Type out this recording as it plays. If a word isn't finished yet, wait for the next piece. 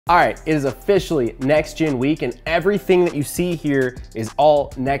All right, it is officially next gen week and everything that you see here is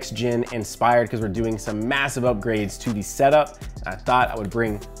all next gen inspired because we're doing some massive upgrades to the setup. And I thought I would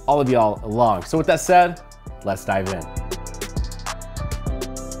bring all of y'all along. So with that said, let's dive in.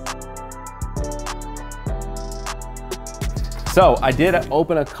 So I did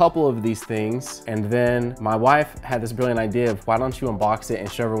open a couple of these things and then my wife had this brilliant idea of why don't you unbox it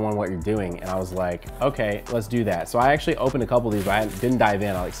and show everyone what you're doing? And I was like, okay, let's do that. So I actually opened a couple of these, but I didn't dive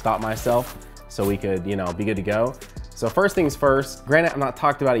in. I like stopped myself so we could, you know, be good to go. So first things first, granted, I'm not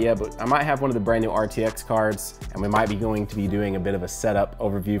talked about it yet, but I might have one of the brand new RTX cards and we might be going to be doing a bit of a setup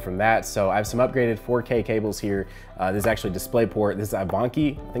overview from that. So I have some upgraded 4K cables here. This is actually DisplayPort. This is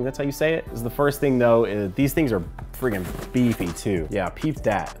Ivanki, I think that's how you say it. This is the first thing though, is these things are friggin' beefy too. Yeah, peep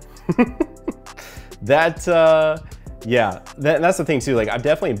that. That's the thing too. Like I've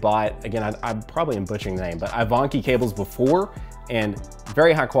definitely bought, again, I'm probably butchering the name, but Ivanki cables before and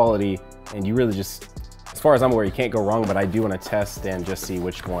very high quality. And you really just, as far as I'm aware, you can't go wrong, but I do want to test and just see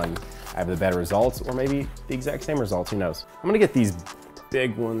which one I have the better results or maybe the exact same results, who knows. I'm gonna get these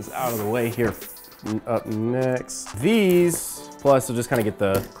big ones out of the way here up next. These, plus we'll just kind of get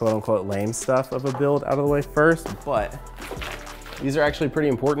the quote unquote lame stuff of a build out of the way first, but these are actually pretty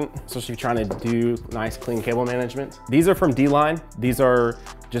important, especially if you're trying to do nice clean cable management. These are from D-Line. These are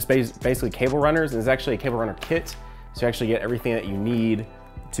just basically cable runners, and it's actually a cable runner kit. So you actually get everything that you need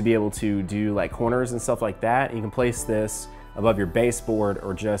to be able to do like corners and stuff like that. And you can place this above your baseboard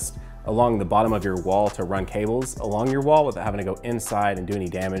or just along the bottom of your wall to run cables along your wall without having to go inside and do any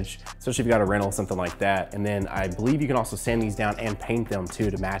damage, especially if you got a rental, something like that. And then I believe you can also sand these down and paint them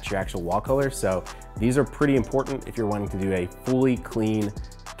too to match your actual wall color. So these are pretty important if you're wanting to do a fully clean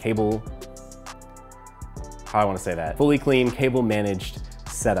cable, how I want to say that, fully clean cable managed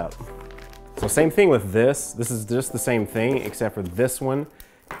setup. So same thing with this. This is just the same thing, except for this one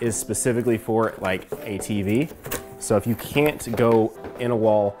is specifically for like a TV. So if you can't go in a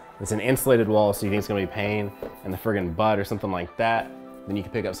wall, it's an insulated wall, so you think it's gonna be a pain in the friggin' butt or something like that, then you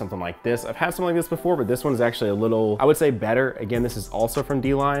can pick up something like this. I've had something like this before, but this one's actually a little, I would say better. Again, this is also from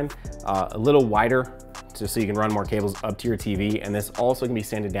D-Line, a little wider, just so you can run more cables up to your TV, and this also can be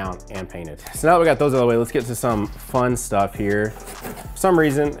sanded down and painted. So now that we got those out of the way, let's get to some fun stuff here. For some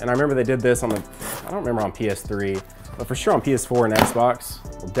reason, and I remember they did this on the, I don't remember on PS3, but for sure on PS4 and Xbox,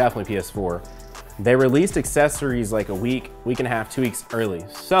 well, definitely PS4, they released accessories like a week and a half, 2 weeks early.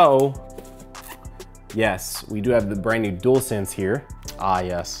 So yes, we do have the brand new DualSense here. Ah,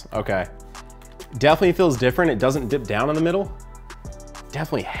 yes, okay. Definitely feels different. It doesn't dip down in the middle.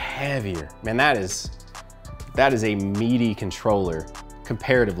 Definitely heavier. Man, that is a meaty controller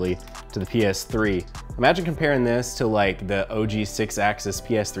comparatively to the PS3. Imagine comparing this to like the OG 6-axis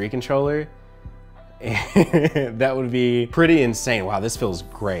PS3 controller. That would be pretty insane. Wow, this feels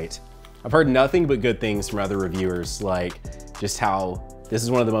great. I've heard nothing but good things from other reviewers, like just how this is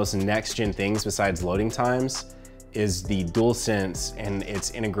one of the most next gen things besides loading times is the DualSense and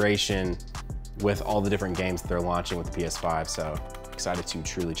its integration with all the different games that they're launching with the PS5. So excited to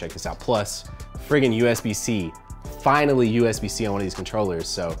truly check this out. Plus friggin' USB-C, finally USB-C on one of these controllers.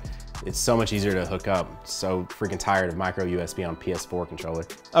 So it's so much easier to hook up. So freaking tired of micro USB on PS4 controller.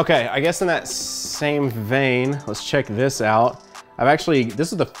 Okay, I guess in that same vein, let's check this out.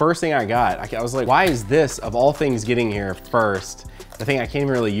 This is the first thing I got. I was like, why is this of all things getting here first? The thing I can't even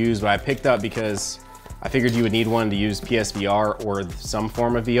really use, but I picked up because I figured you would need one to use PSVR or some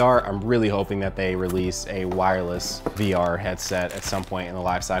form of VR. I'm really hoping that they release a wireless VR headset at some point in the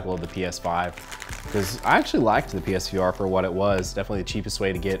life cycle of the PS5. Because I actually liked the PSVR for what it was. Definitely the cheapest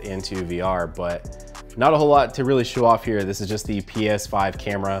way to get into VR, but not a whole lot to really show off here. This is just the PS5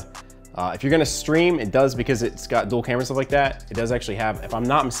 camera. If you're gonna stream, it does, because it's got dual camera and stuff like that, it does actually have, if I'm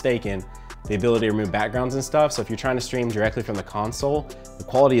not mistaken, the ability to remove backgrounds and stuff. So if you're trying to stream directly from the console, the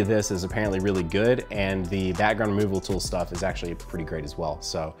quality of this is apparently really good, and the background removal tool stuff is actually pretty great as well.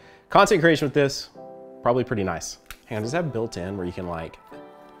 So content creation with this, probably pretty nice. Hang on, does it have built in where you can like,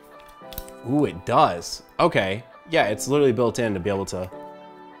 ooh, it does. Okay, yeah, it's literally built in to be able to,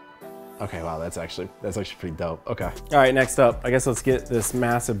 okay, wow, that's actually pretty dope. Okay. All right, next up, I guess let's get this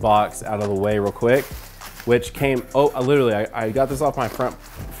massive box out of the way real quick, which came, I got this off my front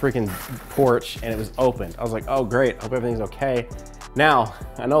freaking porch and it was opened. I was like, oh great, hope everything's okay. Now,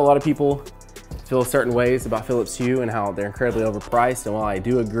 I know a lot of people feel certain ways about Philips Hue and how they're incredibly overpriced, and while I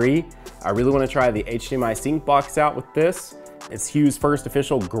do agree, I really wanna try the HDMI sync box out with this. It's Hue's first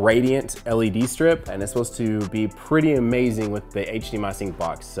official gradient LED strip, and it's supposed to be pretty amazing with the HDMI sync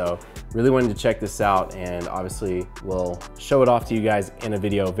box. So really wanted to check this out, and obviously we'll show it off to you guys in a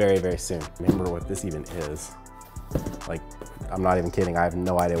video very, very soon. Remember what this even is. Like, I'm not even kidding. I have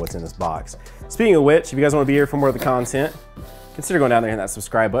no idea what's in this box. Speaking of which, if you guys want to be here for more of the content, consider going down there and hitting that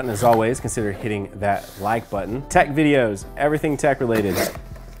subscribe button. As always, consider hitting that like button. Tech videos, everything tech related.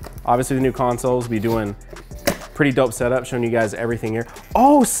 Obviously the new consoles, be doing pretty dope setup, showing you guys everything here.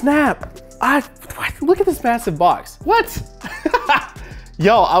 Oh snap! Look at this massive box. What?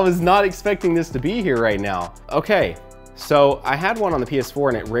 Yo, I was not expecting this to be here right now. Okay, so I had one on the PS4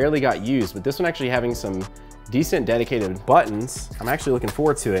 and it rarely got used, but this one actually having some decent dedicated buttons. I'm actually looking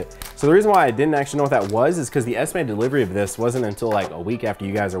forward to it. So the reason why I didn't actually know what that was is because the estimated delivery of this wasn't until like a week after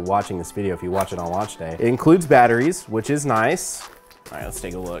you guys are watching this video, if you watch it on launch day. It includes batteries, which is nice. All right, let's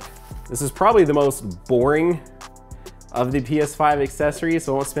take a look. This is probably the most boring of the PS5 accessories,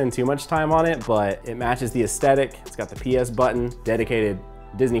 so I won't spend too much time on it, but it matches the aesthetic. It's got the PS button, dedicated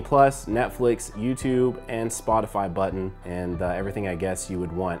Disney Plus, Netflix, YouTube, and Spotify button, and everything I guess you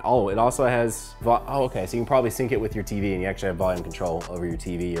would want. Oh, it also has, oh, okay, so you can probably sync it with your TV and you actually have volume control over your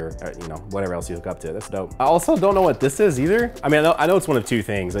TV or you know, whatever else you hook up to. That's dope. I also don't know what this is either. I mean, I know it's one of two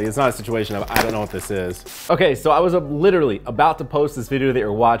things. Like, it's not a situation of I don't know what this is. Okay, so I was literally about to post this video that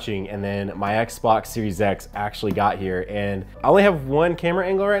you're watching, and then my Xbox Series X actually got here, and I only have one camera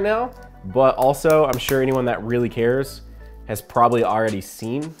angle right now, but also I'm sure anyone that really cares has probably already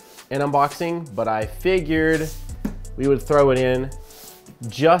seen an unboxing, but I figured we would throw it in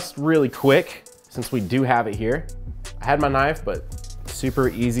just really quick since we do have it here. I had my knife, but super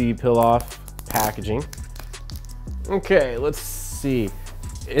easy peel off packaging. Okay, let's see.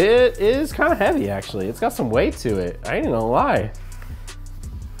 It is kind of heavy actually. It's got some weight to it. I ain't gonna lie.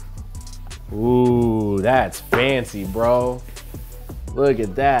 Ooh, that's fancy, bro. Look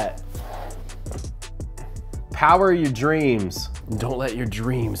at that. Power your dreams. Don't let your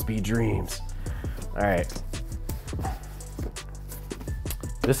dreams be dreams. All right.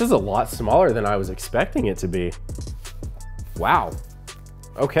 This is a lot smaller than I was expecting it to be. Wow.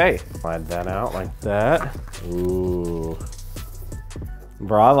 Okay, slide that out like that. Ooh.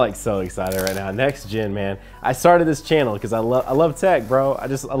 Bro, I'm like so excited right now. Next gen, man. I started this channel because I love tech, bro. I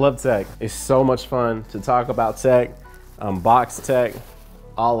love tech. It's so much fun to talk about tech, unbox tech,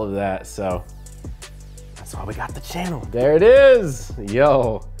 all of that. So that's why we got the channel. There it is.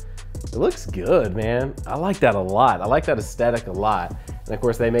 Yo, it looks good, man. I like that a lot. I like that aesthetic a lot. And of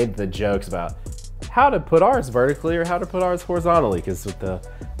course they made the jokes about how to put ours vertically or how to put ours horizontally, because with the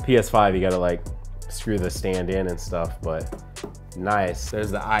PS5, you gotta like screw the stand in and stuff, but nice.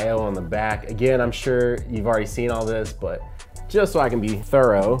 There's the IO on the back. Again, I'm sure you've already seen all this, but just so I can be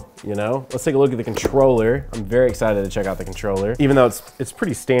thorough, you know? Let's take a look at the controller. I'm very excited to check out the controller, even though it's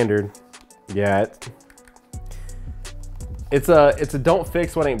pretty standard. Yeah, it's a don't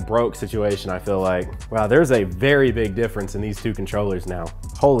fix what ain't broke situation, I feel like. Wow, there's a very big difference in these two controllers now.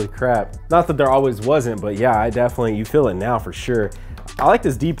 Holy crap. Not that there always wasn't, but yeah, you feel it now for sure. I like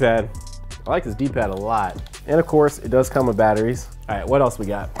this D-pad. I like this D-pad a lot. And of course, it does come with batteries. All right, what else we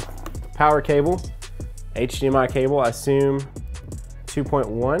got? Power cable, HDMI cable, I assume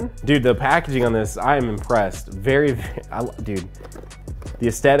 2.1. Dude, the packaging on this, I am impressed. Dude, the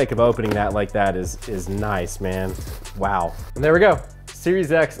aesthetic of opening that like that is nice, man. Wow. And there we go.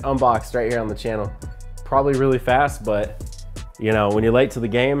 Series X unboxed right here on the channel. Probably really fast, but you know, when you're late to the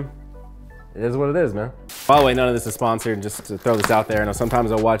game, it is what it is, man. By the way, none of this is sponsored, just to throw this out there. I know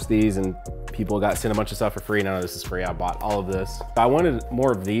sometimes I watch these and people got sent a bunch of stuff for free. None of this is free. I bought all of this. I wanted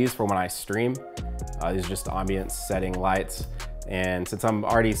more of these for when I stream. These are just ambience setting lights. And since I'm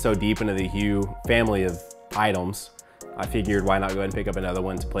already so deep into the Hue family of items, I figured why not go ahead and pick up another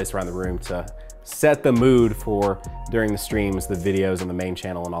one to place around the room to set the mood for during the streams, the videos, and the main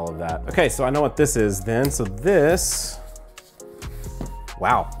channel and all of that. Okay, so I know what this is then. So this,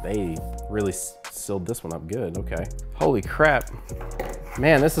 wow, they really sealed this one up good, okay. Holy crap.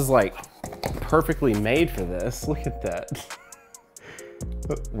 Man, this is like perfectly made for this. Look at that.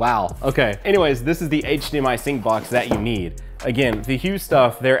 Wow, okay. Anyways, this is the HDMI sync box that you need. Again, the Hue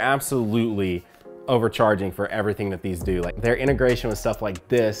stuff, they're absolutely overcharging for everything that these do. Like their integration with stuff like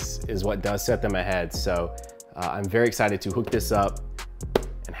this is what does set them ahead. So I'm very excited to hook this up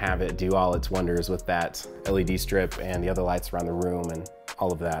and have it do all its wonders with that LED strip and the other lights around the room and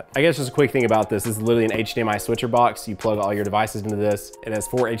all of that. I guess just a quick thing about this is literally an HDMI switcher box. You plug all your devices into this. It has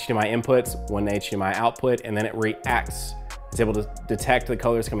 4 HDMI inputs, 1 HDMI output, and then it reacts. It's able to detect the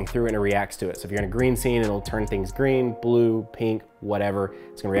colors coming through and it reacts to it. So if you're in a green scene, it'll turn things green, blue, pink, whatever.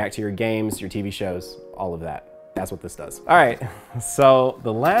 It's gonna react to your games, your TV shows, all of that. That's what this does. All right, so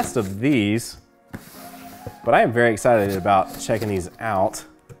the last of these, but I am very excited about checking these out.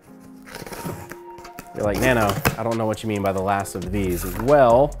 You're like, Nano, I don't know what you mean by the last of these.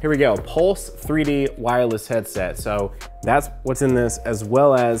 Well, here we go, Pulse 3D wireless headset. So that's what's in this, as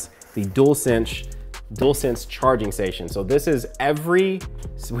well as the DualSense charging station. So this is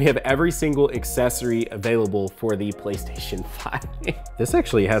we have every single accessory available for the PlayStation 5. This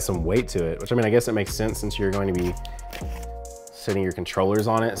actually has some weight to it, which I mean, I guess it makes sense since you're going to be setting your controllers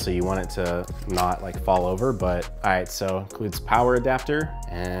on it, so you want it to not like fall over. But all right, so includes power adapter,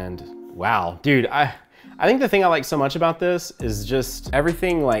 and wow, dude, I think the thing I like so much about this is just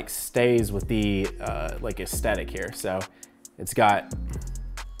everything like stays with the like aesthetic here. So it's got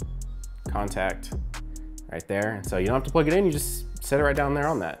contact right there, and so you don't have to plug it in, you just set it right down there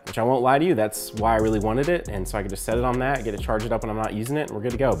on that, which I won't lie to you, that's why I really wanted it. And so I could just set it on that, get it charged up when I'm not using it, and we're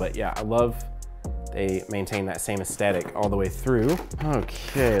good to go. But yeah, I love they maintain that same aesthetic all the way through.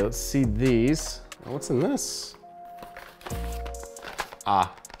 Okay, let's see these. What's in this?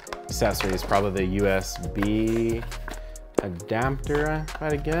 Accessories, probably the USB adapter,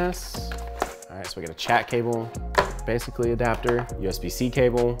 I'd guess. All right, so we got a chat cable, basically adapter, USB-C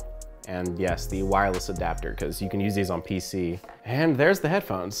cable, and yes, the wireless adapter, because you can use these on PC. And there's the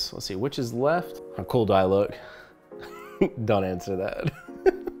headphones. Let's see, which is left? How cool do I look? Don't answer that.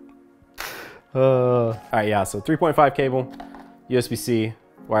 All right, yeah, so 3.5 cable, USB-C,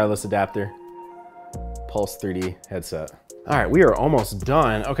 wireless adapter, Pulse 3D headset. All right, we are almost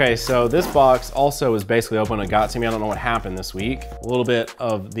done. Okay, so this box also is basically open. It got to me. I don't know what happened this week. A little bit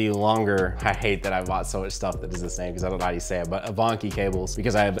of the longer, I hate that I bought so much stuff that is the same because I don't know how you say it, but Avonki cables,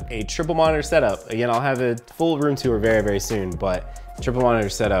 because I have a triple monitor setup. Again, I'll have a full room tour very, very soon, but triple monitor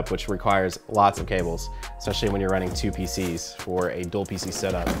setup, which requires lots of cables, especially when you're running 2 PCs for a dual PC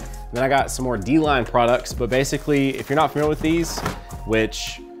setup. And then I got some more D-line products, but basically, if you're not familiar with these,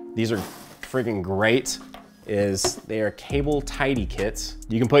 which these are freaking great, is they are cable tidy kits.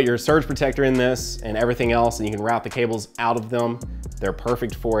 You can put your surge protector in this and everything else, and you can route the cables out of them. They're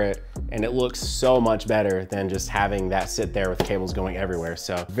perfect for it, and it looks so much better than just having that sit there with cables going everywhere.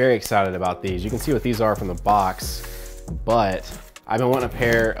 So very excited about these. You can see what these are from the box, but I've been wanting a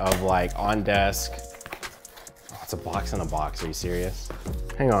pair of like on desk. Oh, it's a box in a box, are you serious?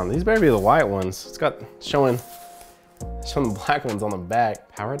 Hang on, these better be the white ones. It's got showing the black ones on the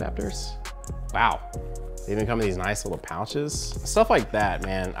back. Power adapters, wow. They even come in these nice little pouches. Stuff like that,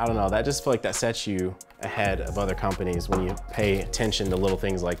 man, I don't know, that just feel like that sets you ahead of other companies when you pay attention to little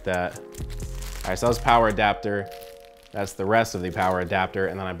things like that. All right, so that's power adapter. That's the rest of the power adapter.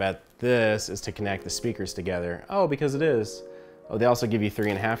 And then I bet this is to connect the speakers together. Oh, because it is. Oh, they also give you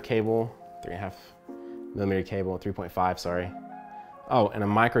 3.5 cable, 3.5 millimeter cable, 3.5, sorry. Oh, and a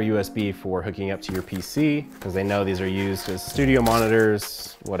micro USB for hooking up to your PC, because they know these are used as studio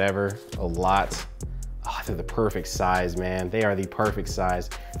monitors, whatever, a lot. Oh, they're the perfect size, man. They are the perfect size.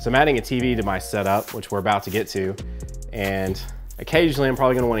 So I'm adding a TV to my setup, which we're about to get to. And occasionally I'm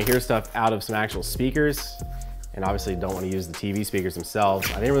probably gonna wanna hear stuff out of some actual speakers. And obviously don't wanna use the TV speakers themselves.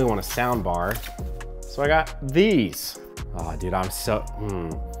 I didn't really want a sound bar. So I got these. Oh, dude, I'm so,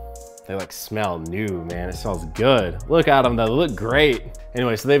 they like smell new, man. It smells good. Look at them though, they look great.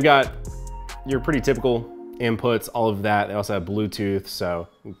 Anyway, so they've got your pretty typical inputs, all of that. They also have Bluetooth, so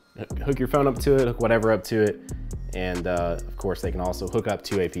hook your phone up to it, hook whatever up to it. And of course they can also hook up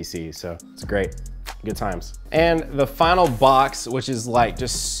to a PC, so it's great, good times. And the final box, which is like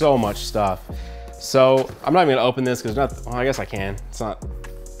just so much stuff. So I'm not even gonna open this because well, I guess I can. It's not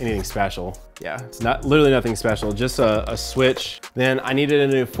anything special. Yeah, it's not literally nothing special, just a switch. Then I needed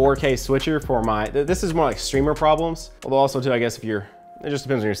a new 4K switcher for my, this is more like streamer problems. Although also too, I guess if you're, it just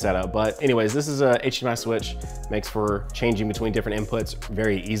depends on your setup. But anyways, this is a HDMI switch, makes for changing between different inputs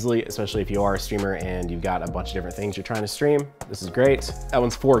very easily, especially if you are a streamer and you've got a bunch of different things you're trying to stream. This is great. That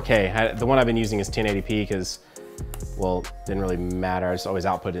one's 4K. The one I've been using is 1080p because, well, didn't really matter. I just always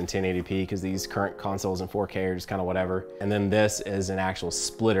output in 1080p because these current consoles in 4K are just kind of whatever. And then this is an actual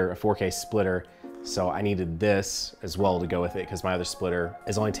splitter, a 4K splitter. So I needed this as well to go with it because my other splitter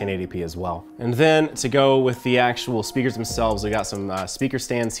is only 1080p as well. And then to go with the actual speakers themselves, we got some speaker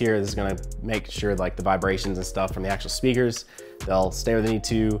stands here. This is gonna make sure like the vibrations and stuff from the actual speakers, they'll stay where they need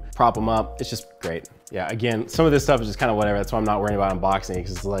to, prop them up. It's just great. Yeah, again, some of this stuff is just kind of whatever. That's why I'm not worrying about unboxing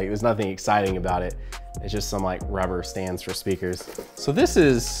because it's like, there's nothing exciting about it. It's just some like rubber stands for speakers. So this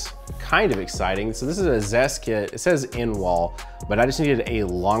is kind of exciting. So this is a Zest kit. It says in wall, but I just needed a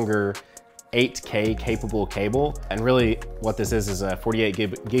longer 8K capable cable. And really what this is a 48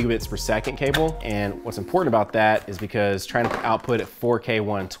 gigabits per second cable. And what's important about that is because trying to output at 4K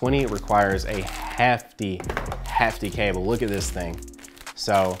 120 requires a hefty cable. Look at this thing.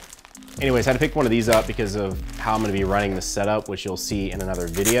 So anyways, I had to pick one of these up because of how I'm gonna be running the setup, which you'll see in another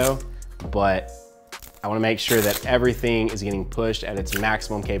video. But I wanna make sure that everything is getting pushed at its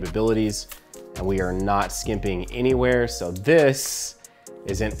maximum capabilities and we are not skimping anywhere. So this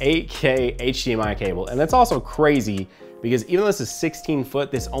is an 8K HDMI cable. And that's also crazy because even though this is 16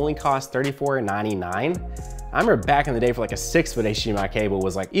 foot, this only costs $34.99. I remember back in the day for like a 6-foot HDMI cable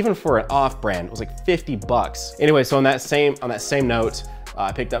was like, even for an off brand, it was like 50 bucks. Anyway, so on that same note,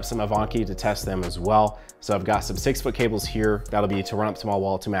 I picked up some Avonki to test them as well. So I've got some 6-foot cables here. That'll be to run up to my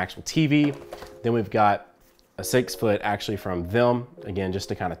wall to my actual TV. Then we've got a 6-foot actually from them, again, just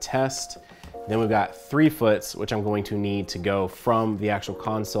to kind of test. Then we've got 3-foots, which I'm going to need to go from the actual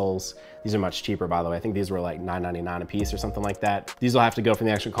consoles. These are much cheaper, by the way. I think these were like $9.99 a piece or something like that. These will have to go from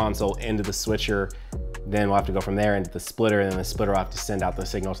the actual console into the switcher. Then we'll have to go from there into the splitter, and then the splitter will have to send out the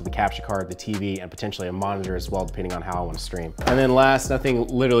signal to the capture card, the TV, and potentially a monitor as well, depending on how I want to stream. And then last, nothing,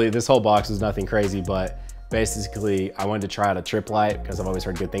 literally this whole box is nothing crazy, but basically I wanted to try out a trip light because I've always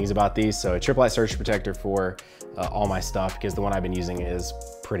heard good things about these. So a trip light surge protector for all my stuff because the one I've been using is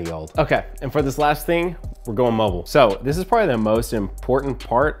pretty old. Okay, and for this last thing, we're going mobile. So this is probably the most important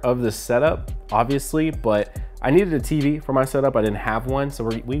part of the setup, obviously, but I needed a TV for my setup. I didn't have one, so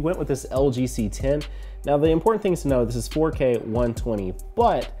we went with this LG C10. Now the important thing is to know this is 4K 120,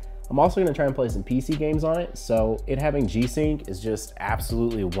 but I'm also gonna try and play some PC games on it. So it having G-Sync is just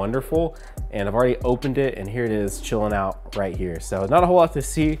absolutely wonderful. And I've already opened it and here it is chilling out right here. So not a whole lot to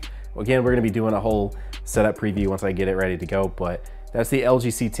see. Again, we're gonna be doing a whole setup preview once I get it ready to go, but that's the LG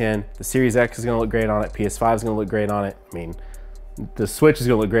C10. The Series X is gonna look great on it. PS5 is gonna look great on it. I mean, the Switch is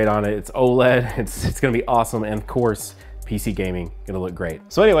gonna look great on it. It's OLED, it's gonna be awesome. And of course, PC gaming gonna look great.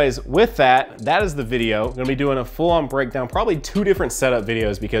 So anyways, with that, that is the video. I'm gonna be doing a full-on breakdown, probably 2 different setup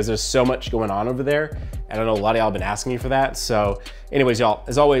videos because there's so much going on over there. And I know a lot of y'all have been asking me for that. So anyways, y'all,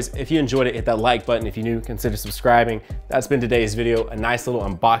 as always, if you enjoyed it, hit that like button. If you're new, consider subscribing. That's been today's video, a nice little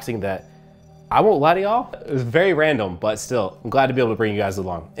unboxing that I won't lie to y'all, it was very random, but still, I'm glad to be able to bring you guys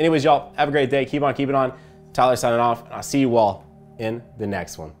along. Anyways, y'all, have a great day. Keep on keeping on. Tyler signing off, and I'll see you all in the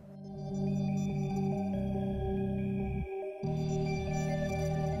next one.